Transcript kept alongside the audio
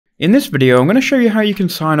In this video, I'm going to show you how you can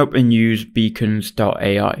sign up and use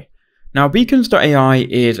Beacons.ai. Now, Beacons.ai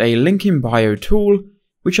is a link in bio tool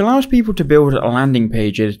which allows people to build landing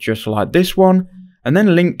pages just like this one and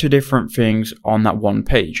then link to different things on that one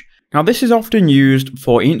page. Now, this is often used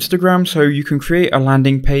for Instagram, so you can create a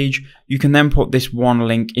landing page, you can then put this one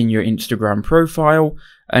link in your Instagram profile,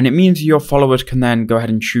 and it means your followers can then go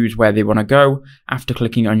ahead and choose where they want to go after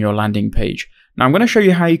clicking on your landing page. Now, I'm going to show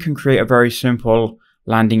you how you can create a very simple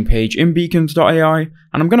landing page in Beacons.ai, and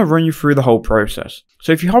I'm going to run you through the whole process.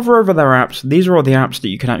 So if you hover over their apps, these are all the apps that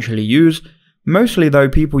you can actually use. Mostly though,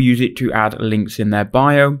 people use it to add links in their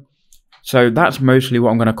bio. So that's mostly what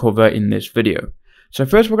I'm going to cover in this video. So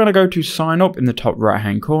first we're going to go to sign up in the top right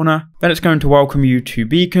hand corner. Then it's going to welcome you to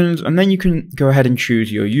Beacons, and then you can go ahead and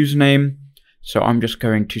choose your username. So I'm just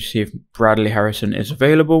going to see if Bradley Harrison is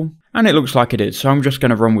available, and it looks like it is. So I'm just going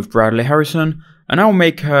to run with Bradley Harrison, and I'll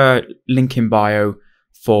make a link in bio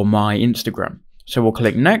for my Instagram. So we'll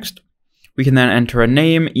click next. We can then enter a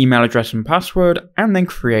name, email address and password, and then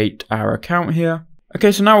create our account here.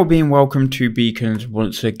 Okay, so now we're being welcomed to Beacons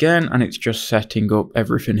once again, and it's just setting up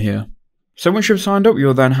everything here. So once you've signed up,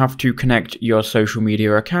 you'll then have to connect your social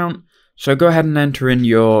media account. So go ahead and enter in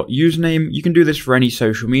your username. You can do this for any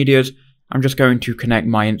social medias. I'm just going to connect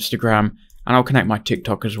my Instagram, and I'll connect my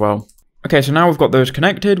TikTok as well. Okay, so now we've got those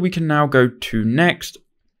connected, we can now go to next,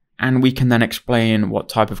 and we can then explain what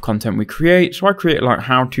type of content we create. So I create like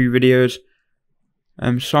how-to videos.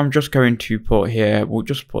 So I'm just going to put here, we'll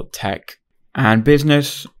just put tech and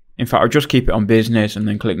business. In fact, I'll just keep it on business and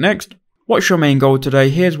then click next. What's your main goal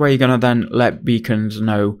today? Here's where you're going to then let Beacons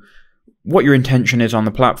know what your intention is on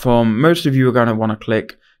the platform. Most of you are going to want to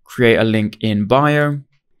click create a link in bio.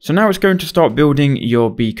 So now it's going to start building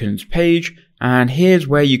your Beacons page. And here's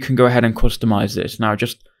where you can go ahead and customize this. Now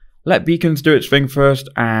just let Beacons do its thing first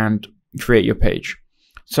and create your page.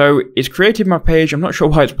 So it's created my page. I'm not sure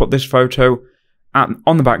why it's put this photo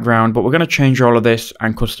on the background, but we're going to change all of this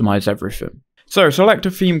and customize everything. So select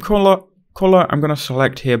a theme color. I'm going to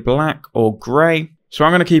select here black or gray. So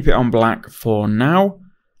I'm going to keep it on black for now.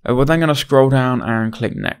 We're then going to scroll down and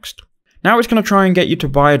click next. Now it's going to try and get you to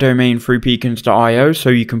buy a domain through Beacons.io so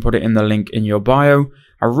you can put it in the link in your bio.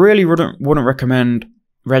 I really wouldn't recommend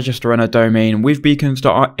registering a domain with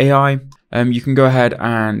Beacons.ai. You can go ahead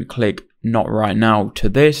and click not right now to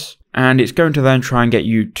this, and it's going to then try and get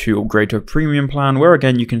you to upgrade to a premium plan where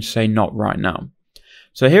again you can say not right now.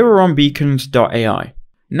 So here we're on Beacons.ai.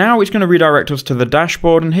 Now it's going to redirect us to the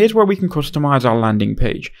dashboard, and here's where we can customize our landing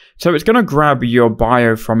page. So it's going to grab your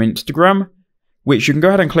bio from Instagram, which you can go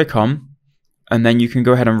ahead and click on, and then you can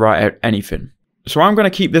go ahead and write out anything. So I'm going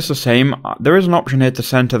to keep this the same. There is an option here to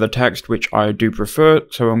center the text, which I do prefer.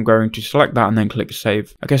 So I'm going to select that and then click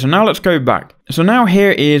save. Okay, so now let's go back. So now here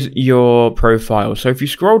is your profile. So if you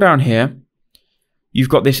scroll down here, you've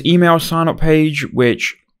got this email sign up page,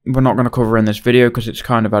 which we're not going to cover in this video because it's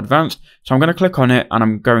kind of advanced. So I'm going to click on it, and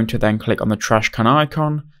I'm going to then click on the trash can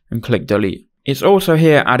icon and click delete. It's also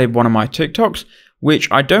here added one of my TikToks, which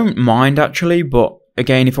I don't mind actually, but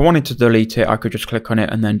again, if I wanted to delete it, I could just click on it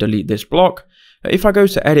and then delete this block. If I go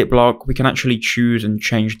to edit block, we can actually choose and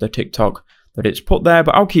change the TikTok that it's put there,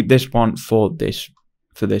 but I'll keep this one for this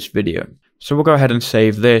video. So we'll go ahead and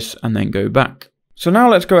save this and then go back. So now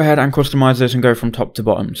let's go ahead and customize this and go from top to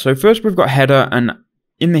bottom. So first we've got header, and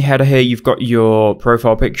in the header here, you've got your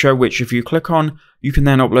profile picture, which if you click on, you can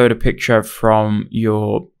then upload a picture from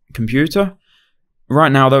your computer.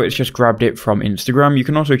 Right now though, it's just grabbed it from Instagram. You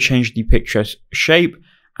can also change the picture shape,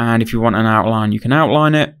 and if you want an outline, you can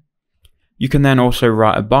outline it. You can then also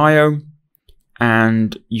write a bio,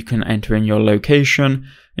 and you can enter in your location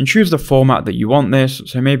and choose the format that you want this.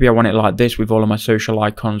 So maybe I want it like this with all of my social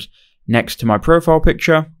icons next to my profile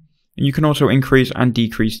picture. And you can also increase and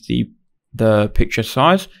decrease the picture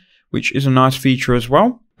size, which is a nice feature as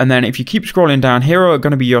well. And then if you keep scrolling down, here are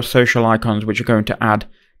going to be your social icons, which are going to add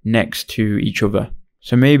next to each other.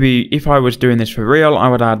 So maybe if I was doing this for real, I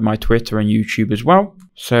would add my Twitter and YouTube as well.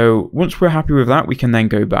 So once we're happy with that, we can then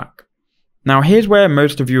go back. Now here's where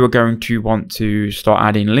most of you are going to want to start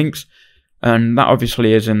adding links, and that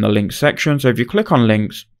obviously is in the links section. So if you click on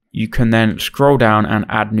links, you can then scroll down and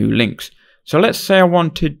add new links. So let's say I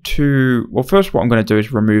wanted to, well, first what I'm going to do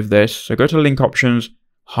is remove this. So go to link options,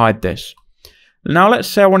 hide this. Now let's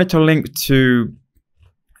say I wanted to link to,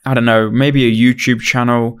 I don't know, maybe a YouTube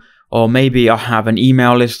channel, or maybe I have an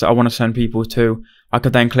email list that I want to send people to. I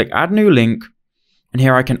could then click add new link, and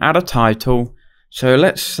here I can add a title. So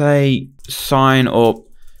let's say sign up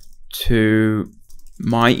to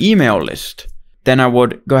my email list. Then I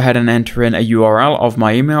would go ahead and enter in a URL of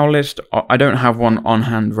my email list. I don't have one on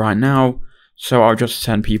hand right now, So I'll just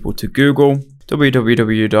send people to Google,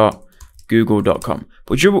 www.google.com.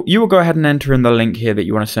 But you will go ahead and enter in the link here that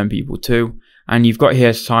you want to send people to, and you've got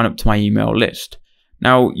here sign up to my email list.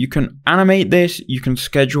 Now you can animate this, you can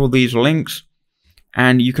schedule these links,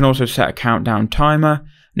 and you can also set a countdown timer.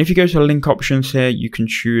 And if you go to link options here, you can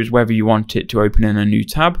choose whether you want it to open in a new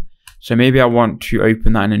tab. So maybe I want to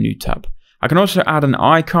open that in a new tab. I can also add an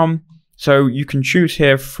icon. So you can choose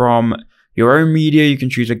here from your own media. You can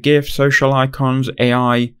choose a GIF, social icons,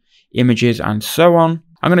 AI, images, and so on.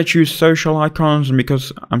 I'm going to choose social icons, and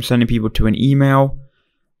because I'm sending people to an email,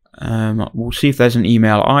 we'll see if there's an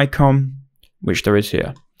email icon, which there is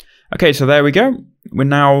here. Okay, so there we go. We're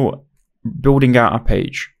now building out our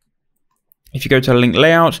page. If you go to link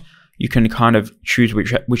layout, you can kind of choose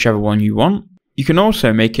whichever one you want. You can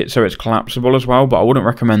also make it so it's collapsible as well, but I wouldn't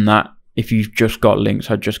recommend that if you've just got links.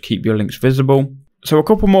 I'd just keep your links visible. So a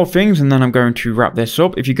couple more things, and then I'm going to wrap this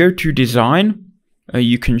up. If you go to design,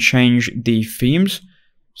 you can change the themes.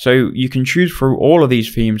 So you can choose through all of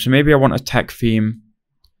these themes. So maybe I want a tech theme,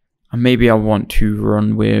 and maybe I want to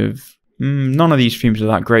run with, none of these themes are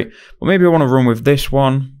that great, but maybe I want to run with this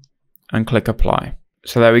one and click apply.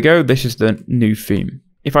 So there we go, this is the new theme.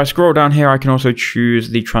 If I scroll down here, I can also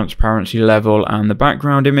choose the transparency level and the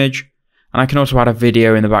background image. And I can also add a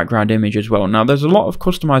video in the background image as well. Now there's a lot of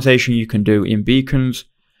customization you can do in Beacons,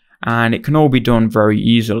 and it can all be done very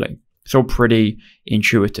easily. It's all pretty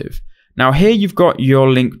intuitive. Now here you've got your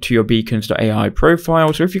link to your Beacons.ai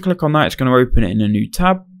profile. So if you click on that, it's going to open it in a new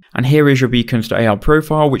tab. And here is your Beacons.ai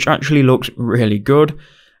profile, which actually looks really good.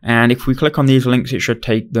 And if we click on these links, it should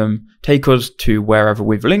take us to wherever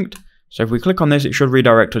we've linked. So if we click on this, it should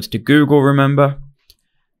redirect us to Google, remember?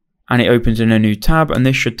 And it opens in a new tab, and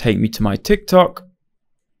this should take me to my TikTok.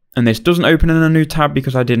 And this doesn't open in a new tab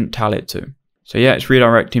because I didn't tell it to. So yeah, it's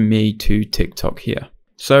redirecting me to TikTok here.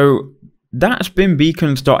 So that's been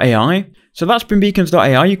Beacons.ai. So that's been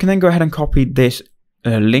Beacons.ai. You can then go ahead and copy this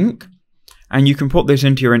link, and you can put this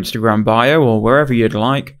into your Instagram bio or wherever you'd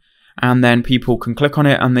like. And then people can click on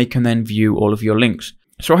it and they can then view all of your links.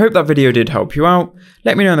 So I hope that video did help you out.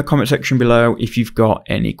 Let me know in the comment section below if you've got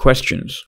any questions.